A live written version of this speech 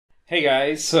Hey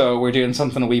guys, so we're doing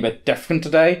something a wee bit different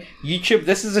today. YouTube,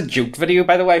 this is a joke video,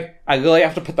 by the way. I really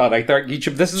have to put that out there.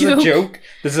 YouTube, this is a joke.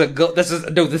 This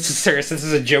is serious. This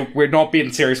is a joke. We're not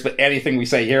being serious with anything we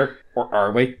say here. Or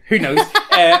are we? Who knows?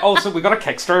 Also, we got a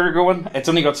Kickstarter going. It's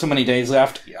only got so many days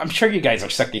left. I'm sure you guys are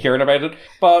sick of hearing about it.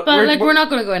 But we're not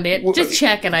going to go into it. Just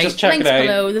check it out. Just check Links it out.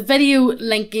 below. The video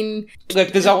linking.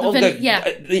 Look, there's all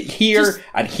here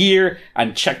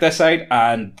and check this out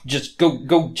and just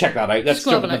go check that out. Let's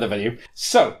jump into the video.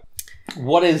 So,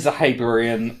 what is the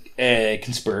Hibernian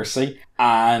conspiracy?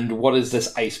 And what is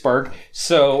this iceberg?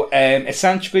 So,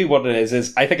 essentially what it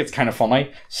is I think it's kind of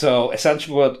funny. So,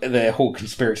 essentially what the whole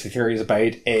conspiracy theory is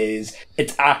about is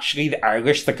it's actually the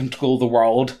Irish that control the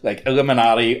world, like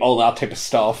Illuminati, all that type of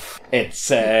stuff.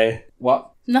 It's,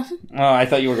 what? Nothing. Oh, I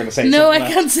thought you were going to say something. No, I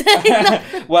can't say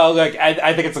nothing. Well, like,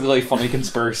 I think it's a really funny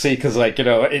conspiracy because, like,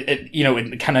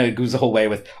 it kind of goes the whole way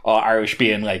with Irish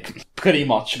being, like, pretty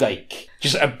much, like,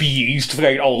 just abused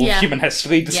throughout all of human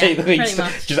history, to say the least.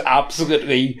 Just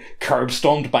absolutely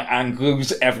curb-stomped by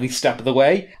Anglos every step of the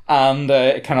way. And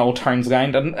it kind of all turns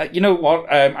around. And you know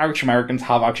what? Irish Americans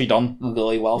have actually done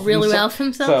really well for themselves.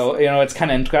 So, it's kind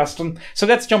of interesting. So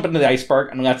let's jump into the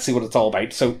iceberg and let's see what it's all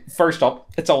about. So, first up,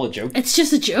 it's all a joke. It's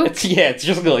just a joke? It's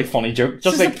just a really funny joke.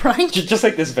 Just like a prank. Just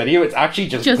like this video, it's actually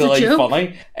just really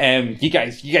funny. You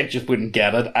guys just wouldn't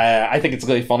get it. I think it's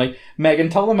really funny. Megan,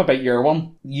 tell them about your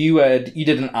one. You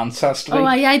did an ancestry. Oh,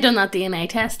 I done that DNA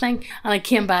test thing, and I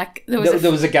came back. There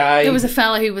was a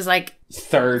fella who was like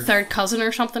third cousin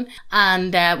or something,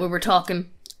 and we were talking,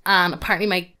 and apparently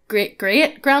my great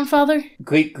grandfather,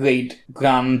 great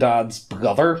granddad's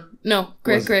brother. No,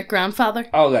 great grandfather.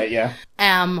 Oh right, yeah.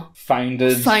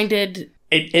 Founded.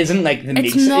 It isn't like the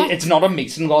Mason. It's not a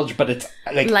Mason lodge, but it's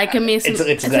like a Mason.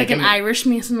 It's like an Irish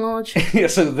Mason lodge. Yeah,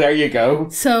 so there you go.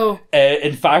 So,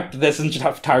 in fact, this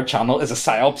entire channel is a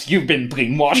psyops. You've been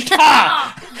brainwashed.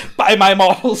 Buy my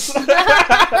models.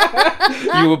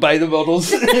 You will buy the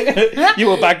models. You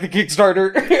will back the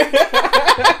Kickstarter.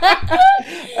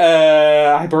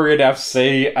 Hibernia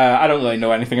F.C. I don't really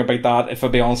know anything about that, if I'll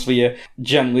be honest with you.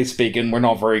 Generally speaking, we're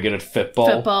not very good at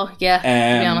football. Yeah,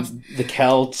 to be honest. The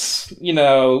Celts,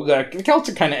 the Celts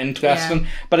are kind of interesting. Yeah.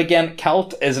 But again,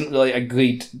 Celt isn't really a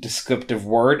great descriptive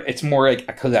word. It's more like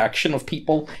a collection of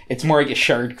people. It's more like a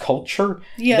shared culture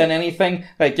than anything.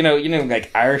 Like,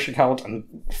 like Irish are Celt and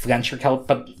French are Celt,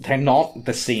 but they're not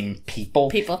the same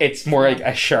people. It's more like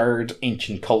a shared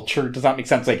ancient culture. Does that make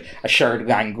sense? Like a shared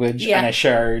language and a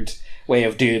shared way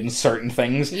of doing certain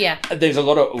things. Yeah. There's a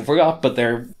lot of overlap, but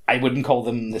I wouldn't call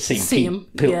them the same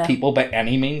people by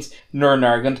any means. Northern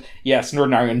Ireland, yes,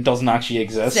 Northern Ireland doesn't actually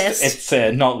exist. It's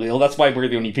not real. That's why we're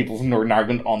the only people from Northern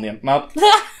Ireland on the internet.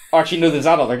 Actually, no, there's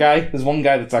that other guy. There's one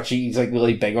guy that's actually, he's like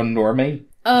really big on Normie.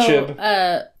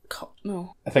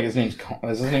 No. I think his name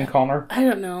Connor? I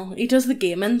don't know. He does the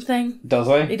gaming thing. Does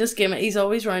he? He does gaming. He's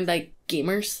always around, like,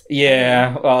 gamers.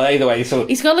 Yeah, well, either way, so...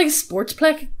 He's got, like,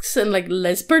 sportsplex and, like,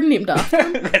 Lisburn named after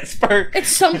him. Lisburn?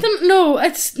 It's something... No,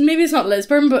 maybe it's not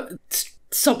Lisburn, but it's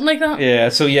something like that. Yeah,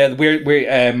 so yeah,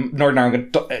 we're Northern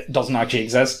Ireland doesn't actually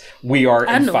exist. We are,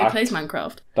 I know, he plays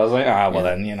Minecraft. Does he? Well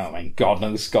then, God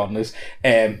knows.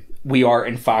 We are,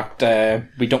 in fact,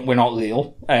 we're not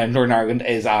real. Northern Ireland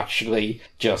is actually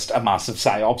just a massive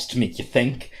psyops to make you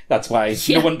think. That's why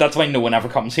no one ever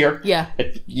comes here. Yeah.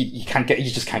 You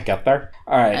just can't get there.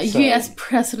 Alright. US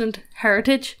President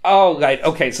Heritage. Oh, right.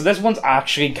 Okay, so this one's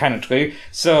actually kind of true.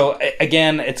 So,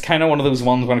 again, it's kind of one of those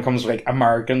ones when it comes to, like,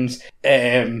 Americans,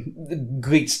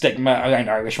 great stigma around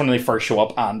Irish when they first show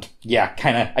up, and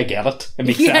I get it. It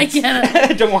makes sense. I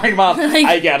get it. Don't worry, man.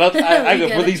 I get it. I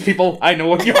live with these people. I know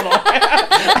what you're on.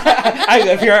 I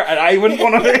live here, and I wouldn't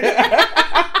want to...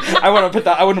 I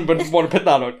wouldn't want to put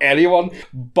that on anyone,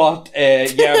 but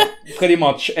pretty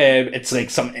much it's like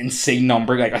some insane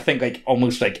number. Like I think like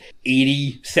almost like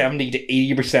 70 to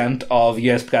 80% of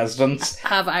US presidents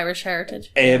have Irish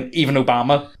heritage. Even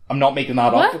Obama. I'm not making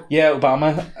that up. Yeah,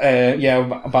 Obama.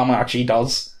 Obama actually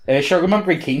does. Sure,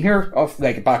 remember he came here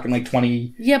back in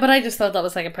 20... Yeah, but I just thought that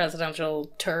was like a presidential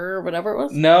tour or whatever it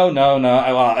was. No.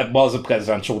 Well, it was a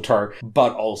presidential tour,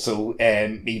 but also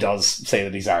he does say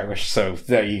that he's Irish, so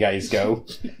there you guys go.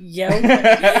 Yo.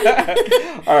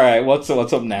 Alright, what's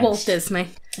up next? Walt Disney.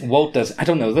 I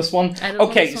don't know this one.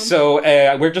 So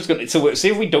we're just gonna... So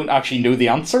see if we don't actually know the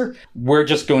answer, we're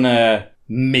just gonna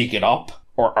make it up.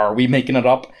 Or are we making it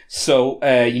up? So,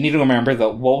 you need to remember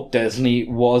that Walt Disney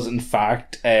was, in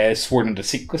fact, sworn into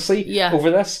secrecy over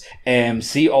this.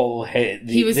 He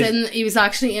was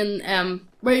actually in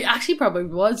Well, it actually probably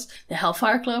was the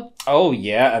Hellfire Club. Oh,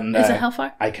 yeah. And is it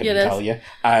Hellfire? I couldn't tell you.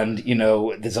 And, you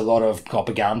know, there's a lot of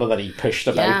propaganda that he pushed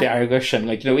about the Irish. And,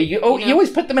 like, you know, he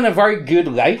always put them in a very good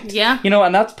light. Yeah. You know,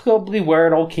 and that's probably where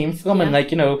it all came from. Yeah. And,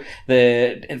 like, you know,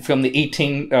 from the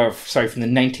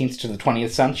 19th to the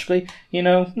 20th century, you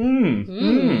know,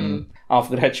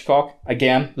 Alfred Hitchcock,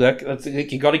 again, look,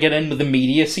 you got to get in with the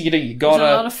media, so you got to...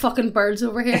 There's a lot of fucking birds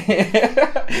over here.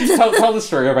 tell the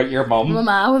story about your mum. My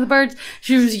ma with the birds.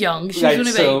 She was young. She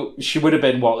would have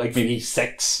been, what, like maybe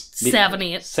 7,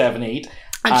 8.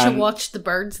 And she watched the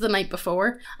birds the night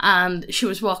before, and she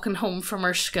was walking home from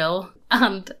her school,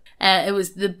 and it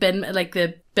was the bin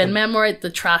memory, the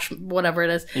trash, whatever it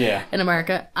is, in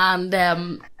America, and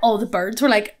all the birds were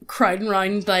like crowding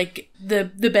around like the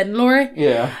bin lorry,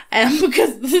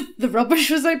 because the rubbish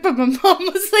was out, but my mum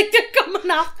was like, they're coming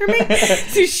after me.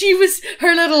 So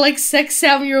her little like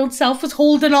 6-7-year-old self was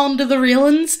holding on to the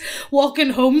railings, walking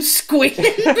home squealing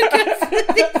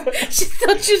because she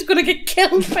thought she was going to get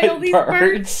killed by all these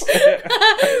birds.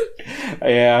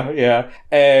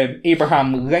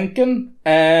 Abraham Lincoln.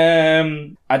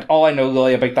 And all I know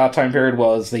really about that time period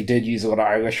was they did use a lot of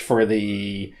Irish for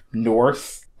the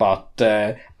North. But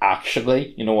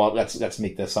actually, you know what? Let's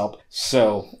make this up.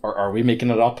 So, or are we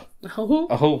making it up?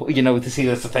 Oh, you know, see,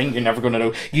 that's the thing. You're never going to know.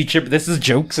 YouTube, this is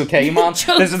jokes, okay, man?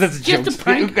 This is jokes. Just a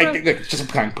prank, bro. Like, just a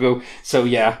prank, bro. So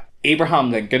yeah, Abraham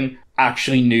Lincoln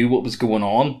actually knew what was going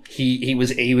on. He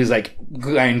was like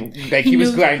ground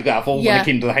level when it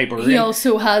came to the Hibernia. He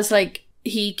also has like.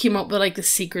 He came up with like the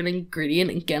secret ingredient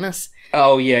in Guinness.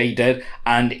 Oh yeah, he did.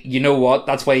 And you know what?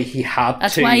 That's why he had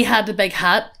That's why he had the big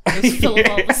hat. It was full of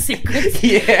all the secrets.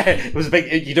 Yeah, it was a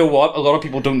big... You know what? A lot of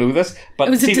people don't know this, but...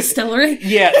 It was a distillery.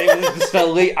 Yeah, it was a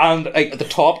distillery, and like the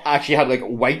top actually had like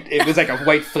white... It was like a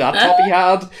white flat top he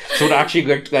had, so it actually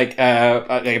looked like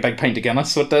a big pint of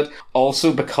Guinness, so it did.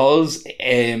 Also, because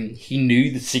he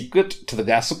knew the secret to the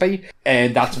recipe,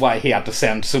 and that's why he had to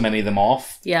send so many of them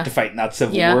off to fight in that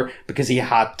Civil War, because he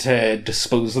had to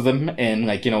dispose of them in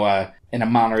like, you know, in a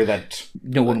manner that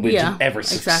no one would ever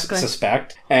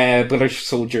suspect. British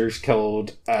soldiers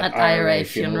killed at IRA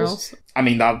funerals. I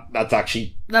mean, that's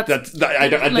actually...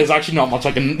 there's actually not much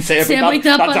I can say about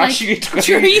that. That's actually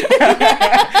true.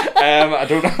 I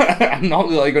don't know. I'm not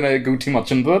really going to go too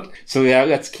much into it. So yeah,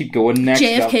 let's keep going. Next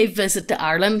JFK visit to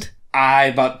Ireland.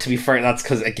 But to be fair, that's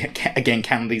because, again,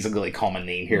 Kennedy's a really common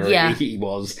name here. Yeah. He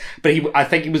was. But I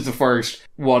think he was the first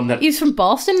one that... He's from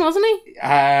Boston, wasn't he?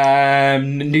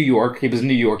 New York. He was a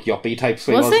New York yuppie type.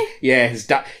 So was he? Yeah, his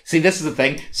dad... See, this is the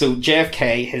thing. So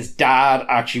JFK, his dad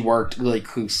actually worked really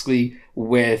closely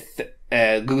with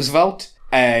Roosevelt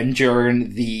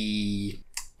during the...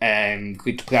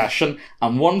 Great Depression.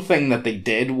 And one thing that they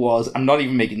did was, I'm not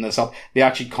even making this up, they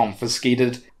actually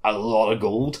confiscated a lot of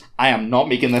gold. I am not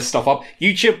making this stuff up.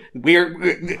 YouTube, we're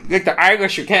like the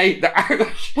Irish, okay? The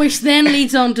Irish. Which then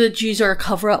leads on to Jews are a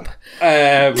cover-up.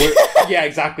 Yeah,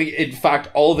 exactly. In fact,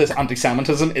 all this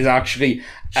anti-Semitism is actually...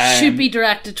 should be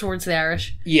directed towards the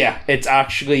Irish. Yeah, it's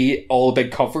actually all a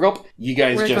big cover-up. You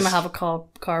guys We're going to have a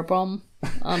car bomb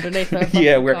underneath our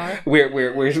car.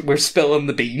 We're spilling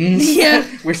the beans. Yeah.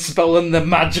 We're spilling the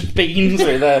magic beans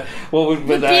or the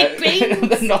baked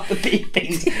beans. Not the baked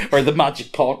beans or the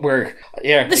magic pot where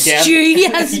the stew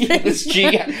has been.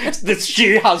 The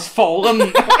stew has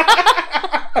fallen.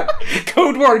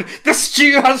 Code word, the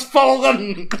stew has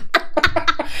fallen.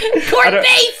 Corned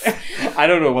beef! I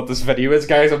don't know what this video is,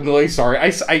 guys. I'm really sorry.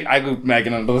 I looped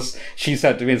Megan into this. She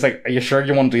said to me, it's like, are you sure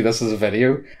you want to do this as a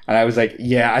video? And I was like,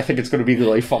 yeah, I think it's going to be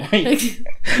really funny.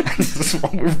 This is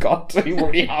what we've got to. We're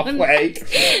already halfway.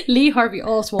 Lee Harvey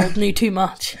Oswald knew too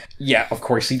much. Yeah, of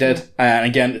course he did. And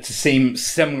again, it's the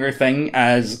similar thing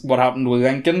as what happened with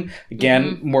Lincoln.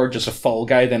 Again, more just a fall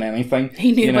guy than anything.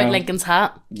 He knew about Lincoln's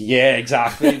hat. Yeah,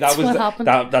 exactly. That's what happened.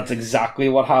 That's exactly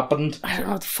what happened. I don't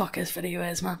know what the fuck his video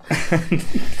is, man.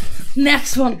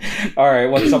 Next one. Alright,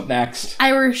 what's up next?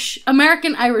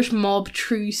 American Irish mob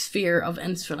true sphere of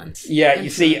influence. Yeah, you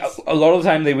see, a lot of the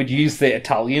time they would use the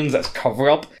Italians as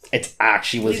cover-up. It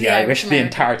actually was the Irish the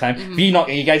entire time. Have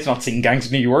you guys not seen Gangs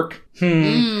of New York?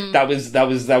 That was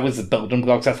the building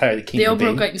blocks. That's how they came. They all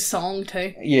broke out in song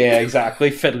too. Yeah, exactly.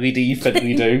 Fiddly dee,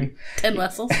 fiddly do. Tin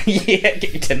whistles. Yeah,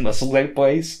 get your tin whistles out,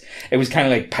 boys. It was kind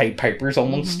of like Pied Pipers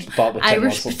almost, but with tin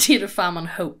Irish whistles. potato famine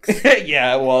hoax.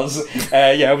 Yeah, it was.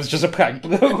 It was just a prank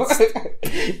though.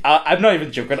 I'm not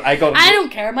even joking. I don't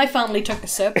care. My family took a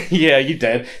sip. Yeah, you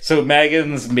did. So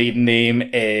Megan's maiden name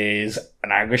is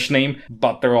an Irish name,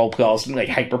 but they're all Protestant, like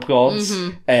hyper-Prods.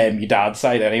 Your dad's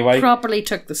side anyway. Properly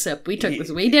took the sip. We took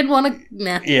this. We didn't want to...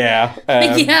 Nah. Yeah.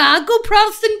 Yeah, I'll go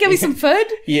Protestant, give me some food.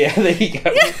 Yeah, there you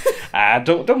go.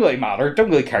 Don't really matter. Don't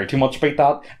really care too much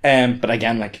about that. But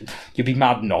again, like, you'd be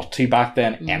mad not to back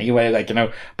then anyway, like, you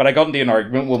know. But I got into an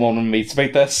argument with one of my mates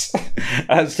about this.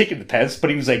 I was taking the piss, but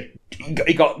he was like,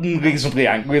 he got reasonably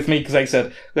angry with me because I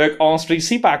said, look, honestly,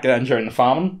 see back then during the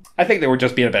famine, I think they were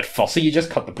just being a bit fussy. You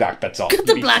just cut the black bits off. Cut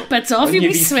the black bits off, you'd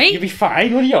be sweet. You'd be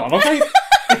fine. What are you on about?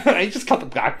 I just cut the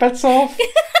black bits off. You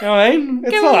know what I mean?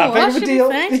 It's not that big of a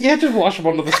deal. Yeah, just wash them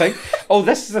under the sink. Oh,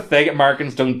 this is the thing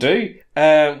Americans don't do.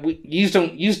 You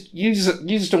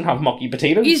don't have mucky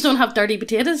potatoes. You don't have dirty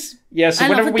potatoes. Yeah, so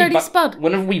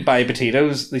whenever we buy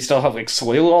potatoes, they still have like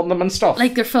soil on them and stuff.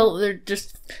 Like they're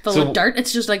just full of dirt.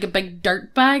 It's just like a big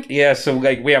dirt bag. Yeah, so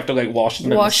like we have to like wash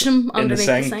them underneath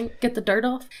the sink, get the dirt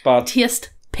off. But taste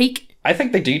peak. I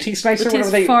think they do taste nicer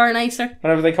far nicer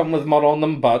whenever they come with mud on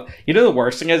them. But you know the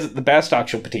worst thing is the best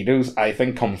actual potatoes I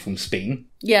think come from Spain.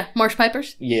 Yeah, marsh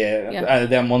pipers. Yeah.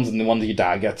 Them ones and the ones that your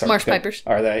dad gets are marsh pipers.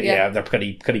 Are they? Yeah, they're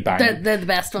pretty banging. They're the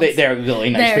best ones. They're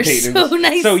really nice potatoes. So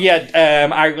nice. So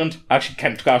yeah, Ireland actually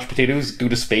can't trash potatoes. Go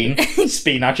to Spain.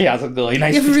 Spain actually has a really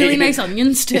nice. You have really nice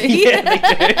onions too. Yeah,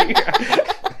 they do.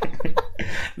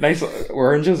 Nice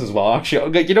oranges as well,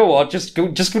 actually. Like, you know what? Just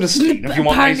go to Spain if you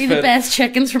want. Apparently, the best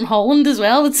chickens from Holland as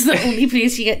well. It's the only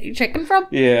place you get your chicken from.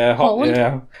 Yeah, Holland.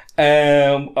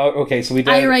 Yeah. Okay, so we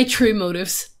did IRA True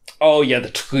Motives. Oh yeah,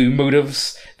 the True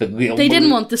Motives. The real. They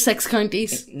didn't want the 6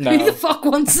 counties. No. Who the fuck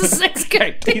wants the 6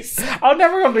 counties? I'll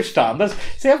never understand this.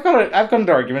 See, I've got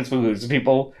into arguments with loads of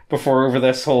people before over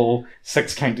this whole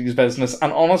 6 counties business,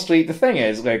 and honestly, the thing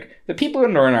is, like, the people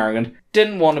in Northern Ireland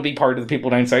didn't want to be part of the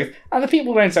people down south, and the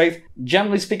people down south,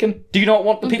 generally speaking, do not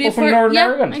want the people from Northern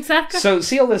Ireland. Exactly. So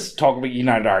see all this talk about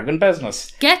United Ireland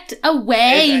business. Get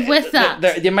away with that.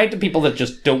 The amount of people that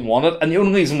just don't want it, and the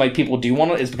only reason why people do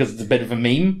want it is because it's a bit of a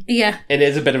meme. Yeah. It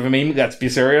is a bit of a meme, let's be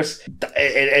serious. But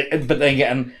then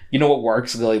again, you know what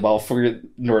works really well for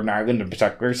Northern Ireland in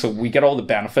particular? So we get all the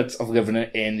benefits of living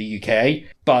in the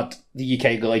UK, but the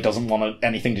UK really doesn't want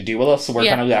anything to do with us, so we're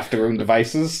kind of left to our own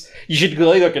devices. You should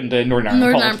really look into Northern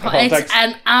Ireland politics. It's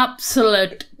an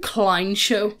absolute clown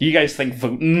show. You guys think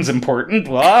voting's important?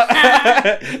 What?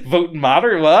 Voting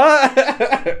matter? What?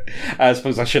 I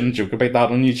suppose I shouldn't joke about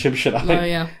that on YouTube, should I? Oh,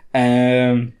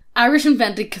 yeah. Irish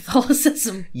invented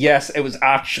Catholicism. Yes, it was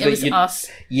actually... It was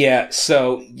us. Yeah,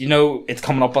 so, you know, it's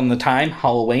coming up on the time,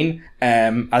 Halloween.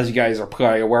 As you guys are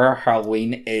probably aware,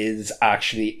 Halloween is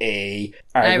actually a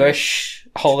Irish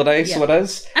holiday, so it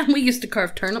is. And we used to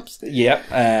carve turnips. Yep.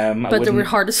 But they were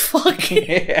hard as fuck.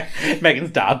 Yeah.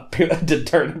 Megan's dad did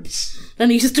turnips.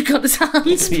 And he used to cut his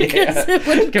hands because it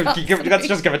wouldn't let's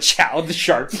just give a child the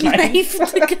sharp knife.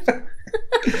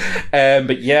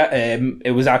 But yeah,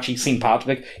 it was actually St.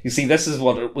 Patrick. You see, this is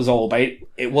what it was all about.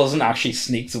 It wasn't actually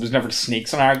snakes. It was never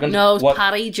snakes in Ireland. No,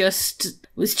 Paddy just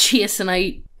was chasing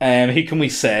out. Who can we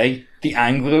say? The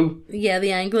Anglo. Yeah,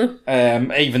 the Anglo.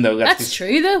 Even though that's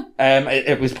true though.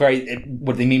 It was probably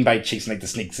what they mean by chasing like the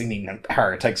snakes. They mean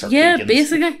heretics or pagans.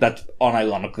 Basically. That's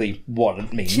unironically what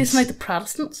it means. Chasing like the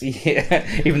Protestants. Yeah,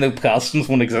 even though Protestants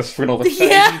won't exist for another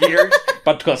 1,000 years.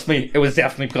 But trust me, it was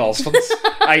definitely Protestants.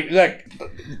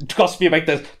 Trust me about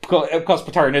this.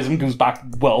 Presbyterianism goes back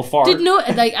well far.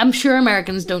 I'm sure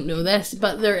Americans don't know this,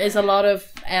 but there is a lot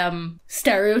of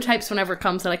stereotypes whenever it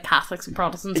comes to like Catholics and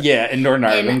Protestants. Yeah, in Northern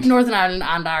Ireland. In Northern Ireland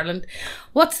and Ireland.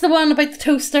 What's the one about the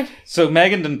toaster? So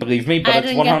Megan didn't believe me, but I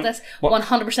didn't get this.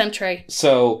 100% true.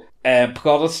 So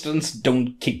Protestants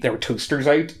don't keep their toasters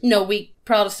out. No,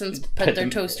 Protestants put their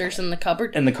toasters in the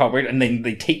cupboard. In the cupboard, and then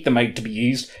they take them out to be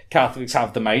used. Catholics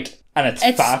have them out, and it's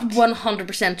fact.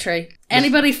 100% true.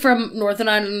 Anybody from Northern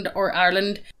Ireland or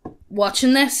Ireland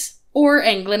watching this, or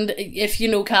England, if you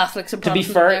know Catholics and Protestants.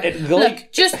 To be fair, it really...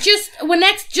 Look,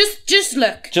 just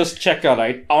look. Just check that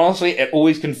out. Honestly, it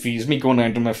always confused me going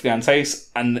down to my friend's house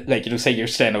and, like, you know, say you're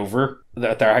staying over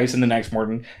at their house and the next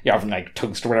morning you're having, like,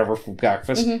 toast or whatever for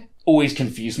breakfast. Mm-hmm. Always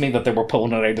confused me that they were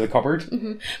pulling it out of the cupboard.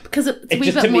 Mm-hmm. Because it's a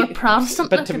wee bit more Protestant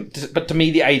but to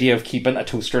me, the idea of keeping a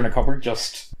toaster in a cupboard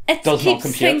just... It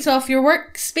keeps things off your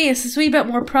workspace. It's a wee bit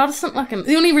more Protestant looking.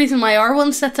 The only reason why our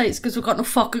one sits out is because we've got no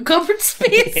fucking cupboard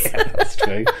space. Yeah, that's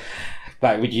true.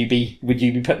 Right, would you be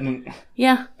putting...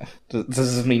 Yeah. Does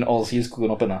this mean Ozzy's grown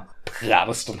up in a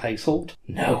Protestant household?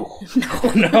 No.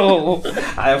 No.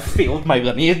 I have failed my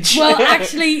lineage. Well,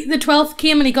 actually, the 12th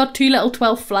came and he got 2 little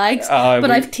 12 flags,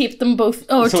 but I've taped them both,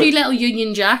 so 2 little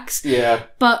Union Jacks,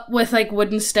 but with like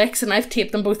wooden sticks, and I've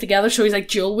taped them both together, so he's like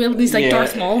dual wielding, he's like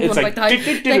Darth Maul, going like that.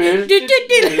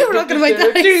 We're not going to make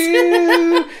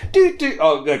that.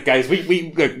 Oh, guys,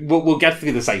 we'll get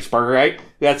through this iceberg, right?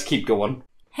 Let's keep going.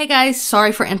 Hey guys,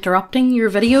 sorry for interrupting your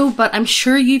video, but I'm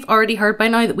sure you've already heard by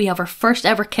now that we have our first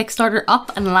ever Kickstarter up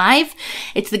and live.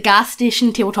 It's the Gas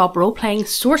Station Tabletop Role-Playing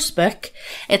Sourcebook.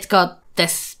 It's got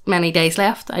this many days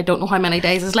left. I don't know how many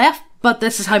days is left, but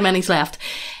this is how many's left.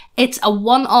 It's a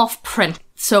one-off print,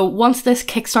 so once this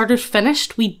Kickstarter's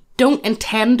finished, we don't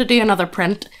intend to do another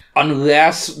print.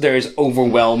 Unless there's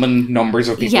overwhelming numbers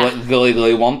of people that really,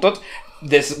 really want it.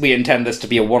 We intend this to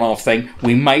be a one-off thing.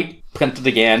 We might print it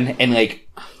again in like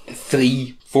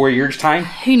 3-4 years time.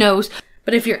 Who knows?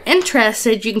 But if you're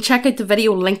interested, you can check out the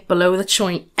video link below that's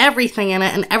showing everything in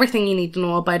it and everything you need to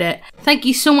know about it. Thank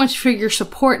you so much for your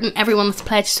support and everyone that's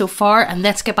pledged so far, and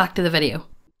let's get back to the video.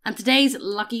 And today's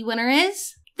lucky winner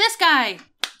is this guy.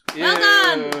 Well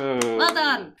done! Well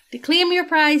done! To claim your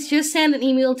prize, just send an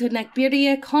email to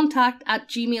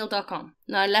neckbeardia@gmail.com.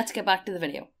 Now let's get back to the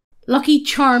video. Lucky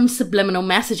Charm subliminal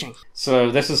messaging. So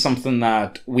this is something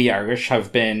that we Irish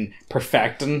have been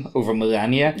perfecting over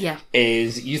millennia. Yeah.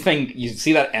 Is you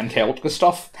see that entailed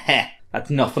stuff? Heh, that's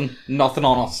nothing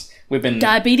on us. We've been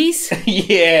diabetes.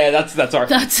 Yeah, that's our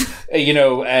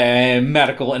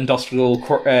medical industrial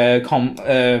fuck.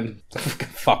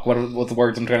 What the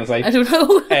words I'm trying to say? I don't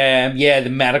know. The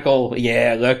medical.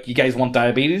 Yeah, look, you guys want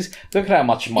diabetes? Look at how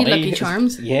much money. Lucky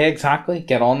Charms. Yeah, exactly.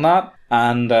 Get on that.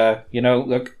 And,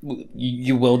 look,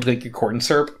 you will drink your corn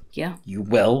syrup. Yeah. You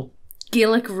will.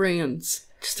 Gaelic Runes.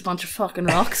 Just a bunch of fucking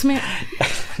rocks, mate.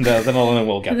 No, then only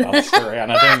we'll get that story,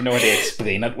 and I don't even know how to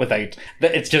explain it without...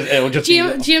 It'll just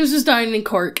James was down in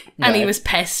Cork, and he was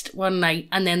pissed one night,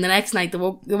 and then the next night,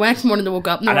 the next morning they woke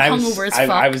up, and they were hungover as fuck.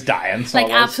 I was dying. So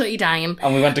absolutely dying.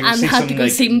 And we went to go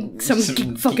see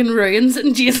some fucking ruins,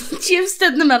 and James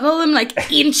stood in the middle of them, like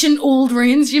ancient old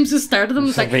ruins. James was stared at them,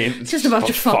 was like, just a bunch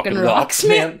of fucking rocks,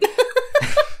 mate.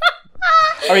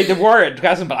 I mean, they were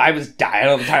interesting, but I was dying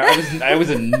all the time. I was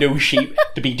in no shape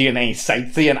to be doing any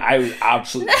sightseeing. I was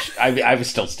absolutely... I was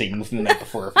still steaming from the night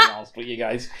before, if I'm honest with you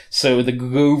guys. So the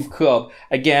Grove Club,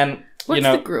 again... What's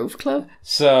the Grove Club?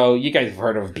 So you guys have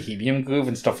heard of Bohemian Grove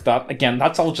and stuff like that. Again,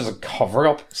 that's all just a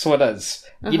cover-up, so it is.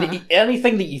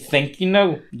 Anything that you think you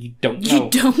know, you don't know. You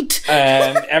don't.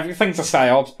 Everything's a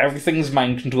psyop, everything's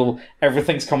mind control,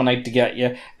 everything's coming out to get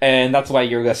you, and that's why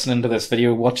you're listening to this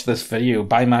video. Watch this video,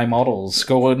 buy my models,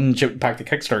 go and pack the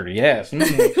Kickstarter. Yes.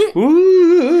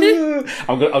 Woo!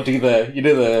 I'll do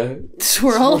the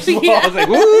swirl. Yeah. I was like,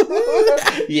 woo!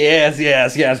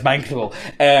 Yes, mind control.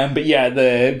 But yeah,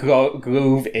 the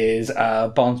Grove is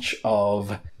a bunch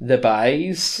of the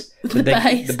boys.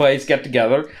 The boys get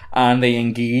together and they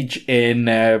engage in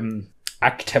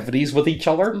activities with each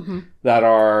other that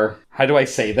are, how do I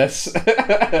say this?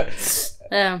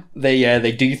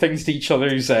 They do things to each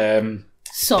other's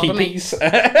sodomy.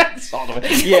 Sodomy.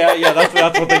 Yeah,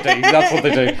 that's what they do. That's what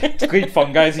they do. It's great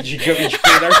fun, guys. You should go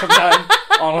there sometime.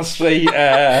 Honestly,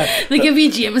 they give you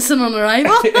Jameson on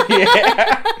arrival.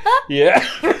 Yeah.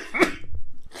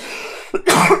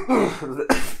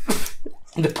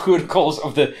 The protocols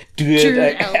of the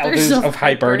Druid elders of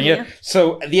Hibernia.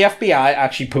 So the FBI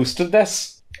actually posted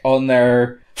this on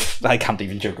their... I can't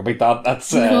even joke about that.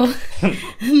 That's no,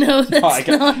 that's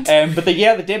not. But they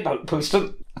did post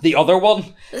it. The other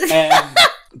one.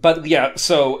 But yeah,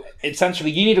 so essentially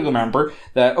you need to remember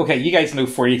that, okay, you guys know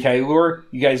 40k lore,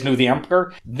 you guys know the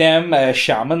Emperor. Them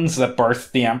shamans that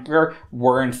birthed the Emperor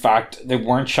they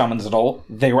weren't shamans at all.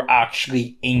 They were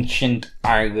actually ancient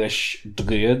Irish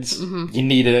druids. You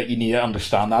need to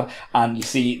understand that. And you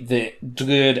see, the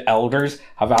druid elders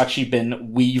have actually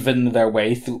been weaving their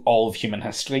way through all of human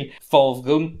history.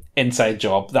 Fulgrim, inside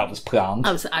job, that was planned.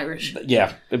 That was Irish.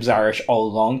 Yeah, it was Irish all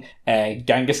along.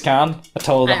 Genghis Khan,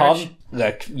 Attila the Hun,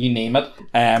 like, you name it.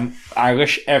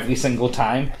 Irish every single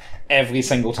time.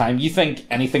 You think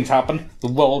anything's happened?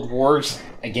 The World Wars,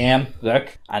 again,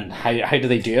 look. And how do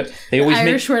they do it? The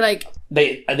Irish were like...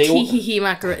 They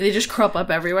just crop up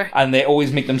everywhere. And they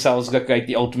always make themselves look like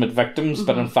the ultimate victims,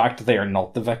 but in fact they are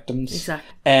not the victims.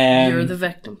 Exactly. You're the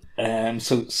victim.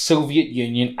 So Soviet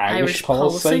Union Irish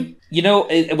policy.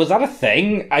 Was that a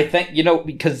thing? I think,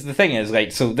 because the thing is,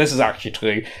 like, so this is actually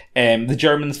true. The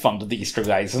Germans funded the Easter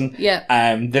Rising.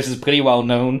 Yeah. This is pretty well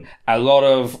known. A lot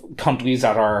of countries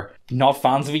that are not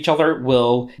fans of each other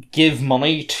will give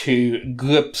money to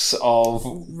groups of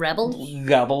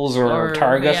rebels or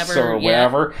targets or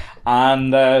whatever.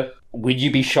 And would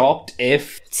you be shocked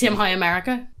if... Same how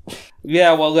America...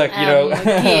 Yeah, well, look, you know...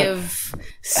 give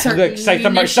certain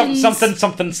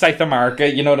something South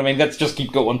America, you know what I mean? Let's just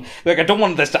keep going. Look, I don't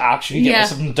want this to actually get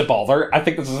something to bother. I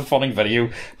think this is a funny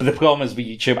video, but the problem is with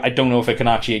YouTube, I don't know if it can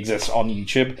actually exist on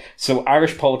YouTube. So,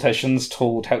 Irish politicians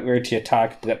told Hitler to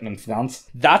attack Britain and France.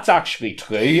 That's actually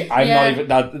true. I'm not even...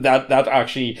 That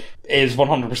actually is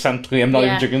 100% true. I'm not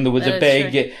even joking.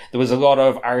 There was a lot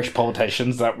of Irish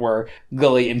politicians that were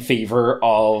really in favour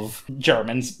of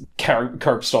Germans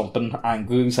curb stomping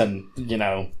Anglos, and, you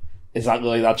know, is that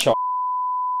really that shot?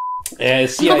 I'm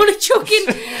only joking.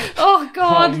 Oh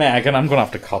God. Oh, Megan, I'm gonna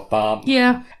have to cut that.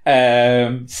 Yeah.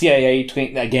 CIA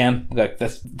tweet again. Look,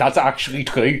 that's actually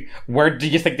true. Where do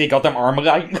you think they got them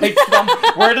Armalite? Like, from?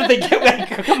 Where did they get?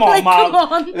 Like, come on, man. Come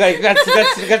on. Like,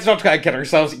 let's not try to kid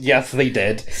ourselves. Yes, they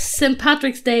did. St.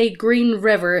 Patrick's Day Green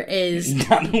River is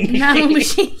nano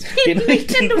machines in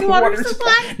the water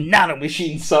supply. Nano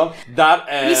machines, so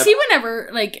that. You see, whenever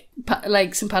like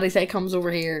St. Patrick's Day comes over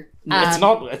here.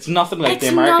 It's nothing like the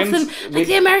Americans.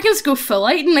 The Americans go full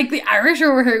out, and like the Irish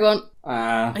are over here going,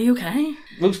 are you okay?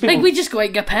 Most people, like, we just go out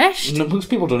and get peshed. No, most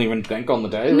people don't even drink on the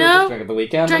day. They just drink at the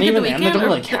weekend. And even then, they don't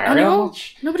really care that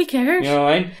much. Nobody cares. You know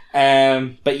what I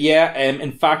mean? But yeah,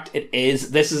 in fact,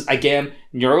 this is, again,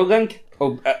 Neuralink.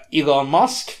 Elon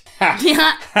Musk.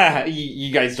 Yeah.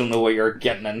 You guys don't know what you're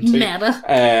getting into.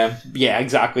 Meta. Yeah,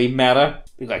 exactly. Meta.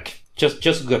 Like,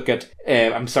 just look at...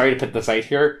 I'm sorry to put this out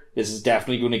here. This is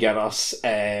definitely going to get us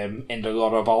into a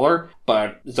lot of bother.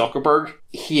 But Zuckerberg,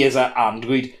 he is an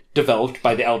android developed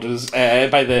by the elders,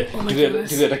 by the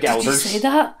Druidic elders. Did you say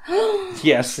that?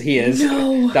 Yes, he is.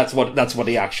 No. That's what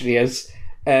he actually is.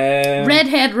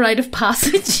 Redhead rite of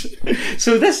passage.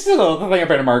 So this is another thing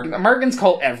about Americans. Americans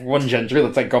call everyone ginger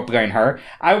that's like got brown hair.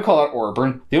 I would call it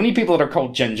auburn. The only people that are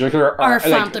called ginger are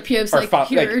Fanta pubes, like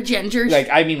pure gingers. Like,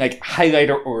 I mean, like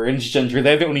highlighter orange ginger.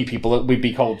 They're the only people that would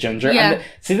be called ginger. Yeah. And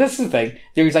see, this is the thing.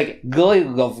 There's like really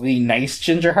lovely, nice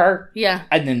ginger hair. Yeah.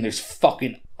 And then there's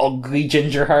fucking ugly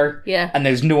ginger hair. Yeah. And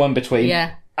there's no in between.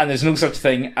 Yeah. And there's no such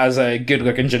thing as a good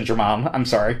looking ginger man. I'm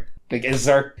sorry. Like, is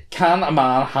there... Can a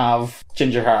man have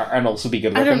ginger hair and also be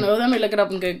good looking? I don't know. Let me look it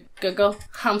up and Google.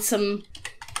 Handsome...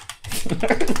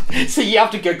 So you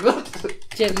have to Google it.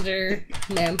 Ginger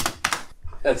men.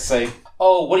 Let's see.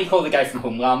 Oh, what do you call the guy from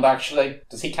Homeland, actually?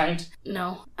 Does he count?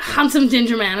 No. Handsome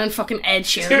ginger man and fucking Ed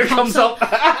Sheeran. Here comes up.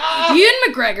 Ewan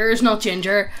McGregor is not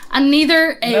ginger, and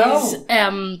neither is,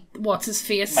 what's his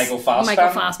face? Michael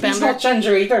Fassbender. He's not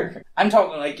ginger either. I'm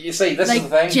talking, like, you see, this is the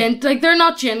thing. Like, they're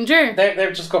not ginger.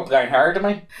 They've just got brown hair to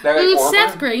me. They're like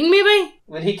Seth Green, maybe?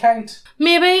 Would he count?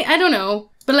 Maybe, I don't know.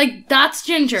 But, like, that's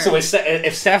ginger. So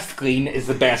if Seth Green is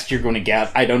the best you're going to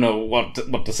get, I don't know what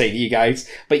to say to you guys.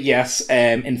 But yes,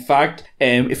 in fact,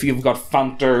 if you've got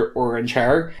Fanta orange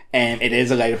hair, it is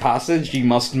a rite of passage. You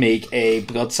must make a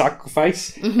blood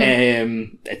sacrifice.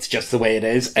 Mm-hmm. It's just the way it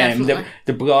is. The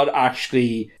blood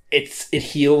actually, it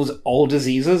heals all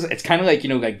diseases. It's kind of like, you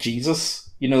know, like Jesus.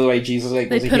 You know the way Jesus was a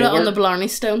healer? They put it on the Blarney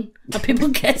Stone and people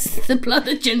kiss the blood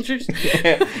of gingers.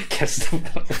 Kiss the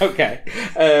blood. Okay.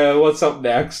 What's up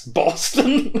next?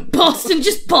 Boston?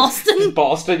 Just Boston?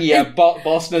 Boston, yeah.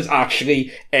 Boston is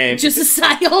actually... just a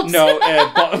psyops? No,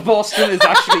 Boston is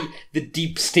actually the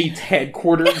deep state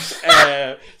headquarters.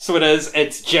 So it is.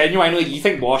 It's genuinely... You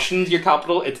think Washington's your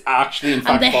capital? It's actually, in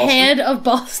fact, Boston. And the head of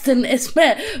Boston is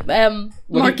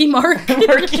Marky Mark.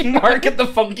 Marky Mark at the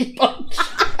Funky Bunch.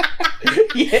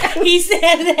 Yeah. He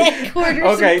said headquarters.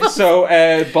 Okay, so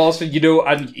Boston, you know,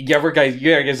 and you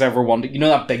guys ever wondered, you know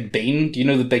that big bean? Do you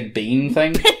know the big bean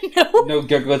thing? No,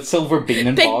 Google it. Silver bean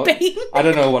in Boston. Bean? I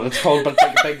don't know what it's called, but it's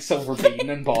like a big silver bean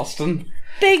in Boston.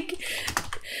 Big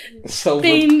silver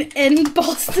bean in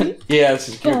Boston. Yeah,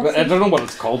 I don't know what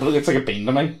it's called, but it looks like a bean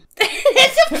to me.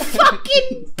 It's a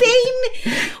fucking bean.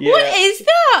 Yeah. What is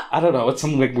that? I don't know. It's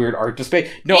some like weird art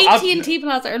display. No, AT&T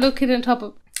Plaza are located on top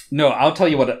of. No, I'll tell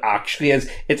you what it actually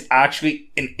is. It's actually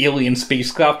an alien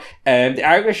spacecraft. The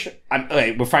Irish,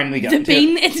 we're finally getting to it. The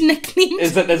Bean is nicknamed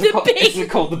Is it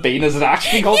called the Bean? Is it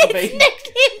actually called the Bean?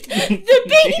 It's nicknamed the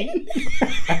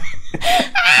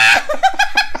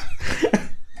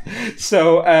Bean.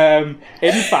 So,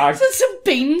 in fact... That's some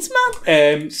beans,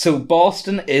 man. So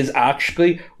Boston is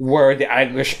actually where the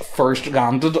Irish first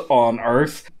landed on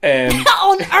Earth.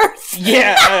 On Earth?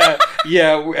 Yeah,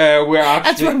 we're actually...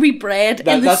 That's where we bred,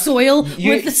 in the soil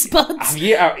with the spuds.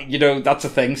 Yeah, that's the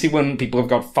thing. See, when people have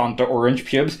got Fanta orange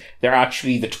pubes, they're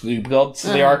actually the True Bloods.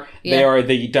 They are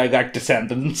the direct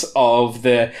descendants of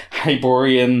the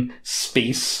Hibernian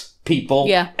space people.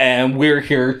 Yeah. And we're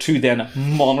here to then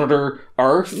monitor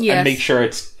Earth and make sure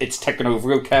it's ticking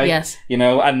over okay. Yes.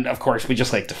 And of course we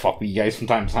just like to fuck with you guys from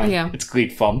time to time. Yeah. It's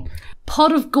great fun.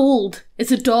 Pot of Gold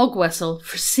is a dog whistle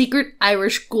for secret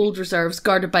Irish gold reserves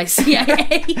guarded by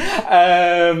CIA.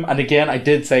 And again, I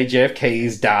did say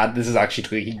JFK's dad, this is actually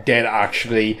true, he did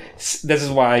actually, this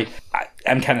is why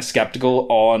I'm kind of skeptical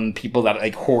on people that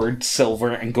like hoard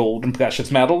silver and gold and precious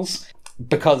metals.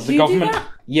 Because the government...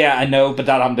 Yeah, I know, but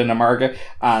that happened in America.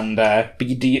 And but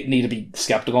you do need to be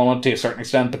skeptical on it to a certain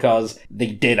extent because they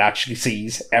did actually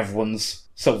seize everyone's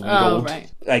silver and gold. Right.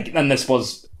 And this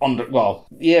was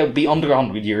it'd be under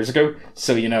 100 years ago.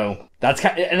 So, that's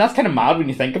kind of mad when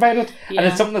you think about it. Yeah. And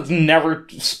it's something that's never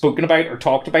spoken about or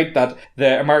talked about, that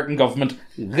the American government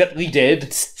literally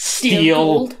did steal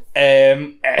gold.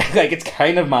 It's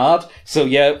kind of mad. So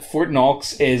yeah, Fort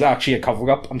Knox is actually a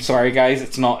cover-up. I'm sorry guys,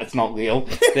 it's not real.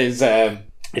 There's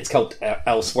it's called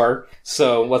elsewhere.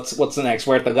 So what's the next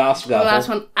word? The last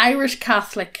one, Irish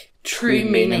Catholic. True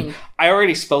meaning. I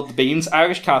already spilled the beans.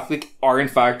 Irish Catholic are in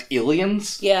fact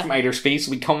aliens from outer space.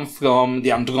 We come from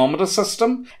the Andromeda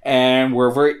system, and we're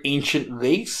a very ancient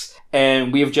race.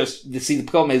 And we have the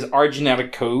problem is our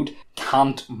genetic code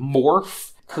can't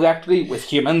morph correctly with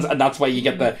humans, and that's why you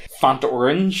get the Fanta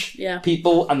orange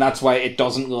people, and that's why it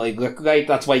doesn't really look right.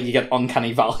 That's why you get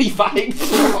Uncanny Valley vibes.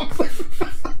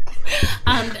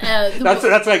 And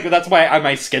that's why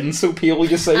my skin's so pale,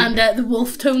 you see. And the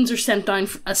wolf tones are sent down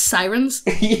as sirens.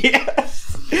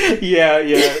 Yes. Yeah.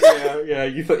 You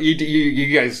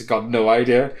guys got no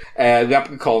idea.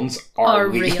 Leprechauns are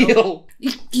real.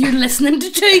 You're listening to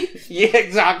two. Yeah,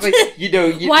 exactly.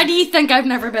 Why do you think I've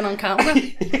never been on camera?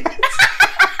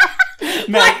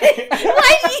 Why do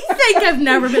you think I've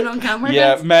never been on camera?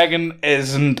 Yeah, Megan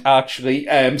isn't actually.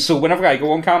 So whenever I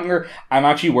go on camera, I'm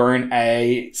actually wearing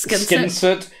a skin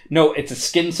suit. No, it's a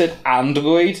skin suit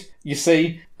android, you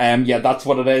see. Yeah, that's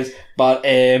what it is. But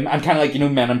I'm kind of like,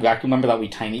 Men in Black. Remember that wee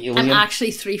tiny alien? I'm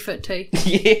actually 3'2".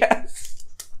 Yes.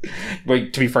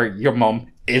 Wait, to be fair, your mum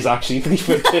is actually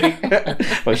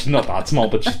 3'2". Well, she's not that small,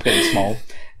 but she's pretty small.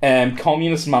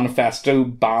 Communist Manifesto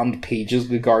banned pages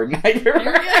regarding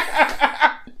Hibernia.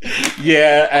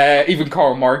 Yeah, even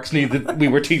Karl Marx knew that we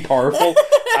were too powerful,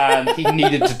 and he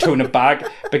needed to tone it back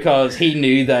because he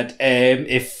knew that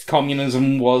if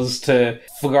communism was to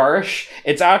flourish,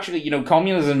 it's actually,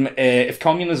 communism, if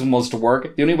communism was to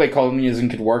work, the only way communism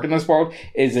could work in this world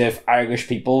is if Irish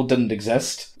people didn't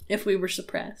exist. If we were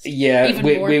suppressed. Yeah,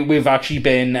 we've actually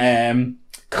been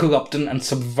corrupting and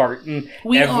subverting.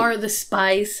 We are the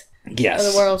spies of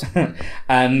the world.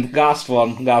 And last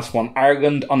one.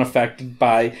 Ireland unaffected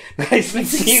by licensing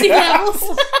sea levels.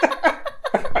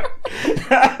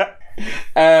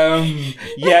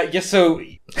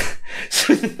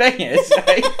 So the thing is,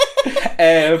 right,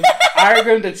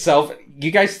 Ireland itself. You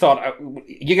guys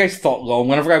thought long.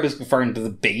 Whenever I was referring to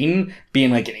the bean being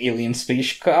like an alien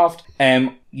spacecraft,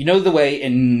 the way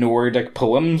in Nordic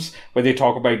poems where they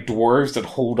talk about dwarves that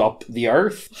hold up the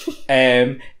earth,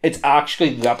 it's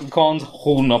actually leprechauns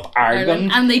holding up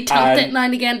Ireland, and they tilt it now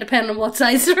and again depending on what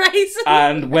size they're raising.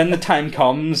 And when the time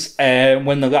comes,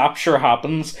 when the rapture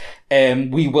happens,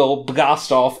 we will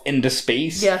blast off into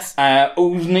space. Yes.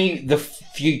 Only the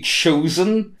few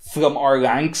chosen from our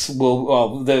ranks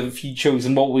the few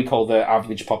chosen, what we call the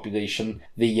average population,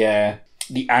 the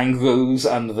Anglos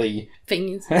and the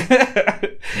Fenians.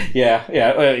 yeah.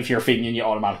 If you're a Fenian, you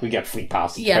automatically get free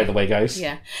passes. By the way, guys.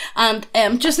 Yeah, and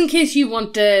just in case you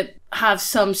want to have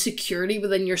some security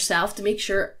within yourself to make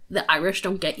sure the Irish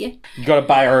don't get you, you got to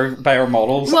buy our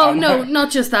models. Well, no,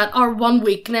 not just that. Our one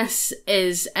weakness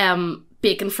is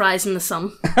bacon fries in the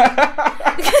sun.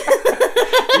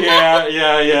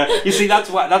 Yeah. You see, that's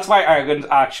why Ireland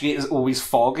actually is always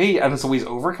foggy and it's always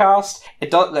overcast. It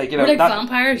does we're like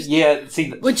vampires. Yeah,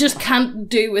 see, we just can't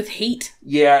do with heat.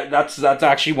 Yeah, that's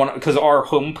actually one, because our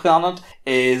home planet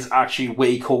is actually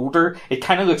way colder. It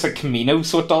kind of looks like Camino,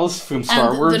 so it does, from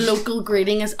Star Wars. The local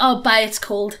greeting is, "Oh, bye, it's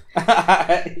cold."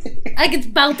 Like it's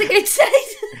Baltic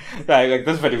outside. Like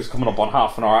this video's coming up on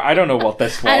half an hour. I don't know what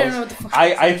this was. I don't know what the fuck.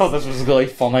 I thought this was really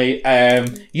funny.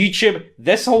 YouTube,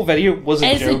 this whole video was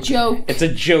a joke. It's a joke. It's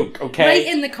a joke, okay? Write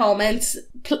in the comments,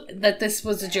 that this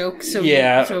was a joke, so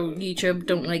so YouTube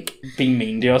don't be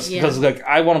mean to us because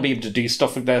I want to be able to do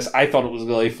stuff like this. I thought it was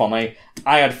really funny.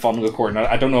 I had fun recording it.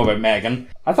 I don't know about Megan.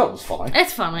 I thought it was funny.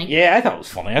 It's funny. Yeah, I thought it was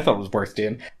funny. I thought it was worth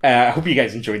doing. I hope you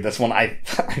guys enjoyed this one. I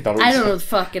thought it was. I don't know what the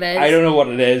fuck it is. I don't know what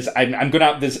it is. I'm gonna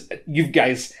have this. You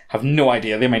guys have no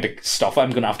idea the amount of stuff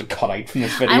I'm gonna have to cut out from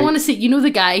this video. I want to see. You know the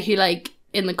guy who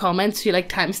in the comments who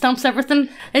timestamps everything.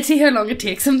 Let's see how long it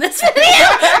takes him this video.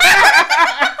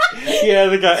 Yeah,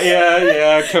 the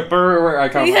guy. Cooper. I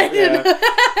can't remember. Yeah.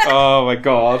 Oh my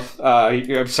god.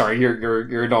 I'm sorry.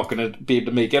 You're not going to be able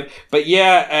to make it. But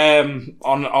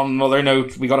on another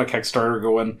note, we got a Kickstarter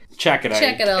going. Check it out.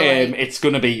 It's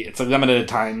a limited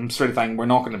time sort of thing. We're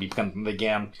not going to be printing it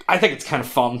again. I think it's kind of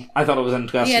fun. I thought it was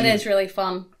interesting. Yeah, it is really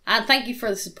fun. And thank you for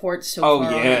the support so far. Oh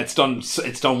yeah, it's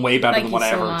done way better than what I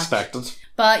ever expected.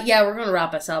 But yeah, we're going to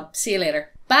wrap this up. See you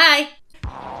later. Bye.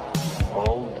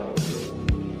 All those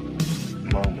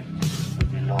moments will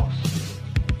be lost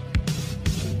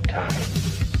in time.